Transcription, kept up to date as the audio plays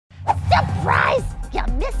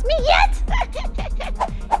miss me yet?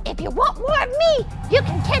 If you want more of me, you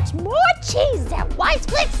can catch more cheese at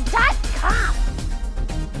WizeFlix.com.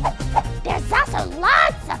 There's also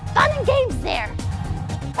lots of fun and games there.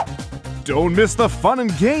 Don't miss the fun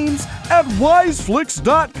and games at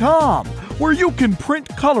WizeFlix.com, where you can print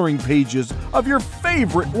coloring pages of your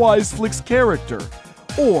favorite Wize Flix character,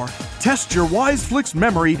 or test your Wize Flix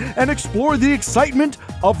memory and explore the excitement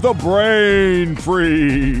of the brain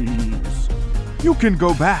freeze. You can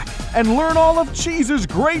go back and learn all of Cheese's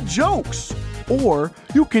great jokes, or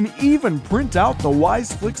you can even print out the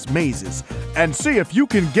Wize Flix mazes and see if you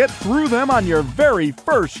can get through them on your very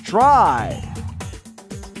first try.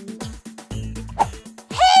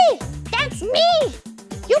 Hey, that's me!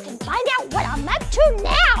 You can find out what I'm up to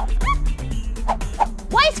now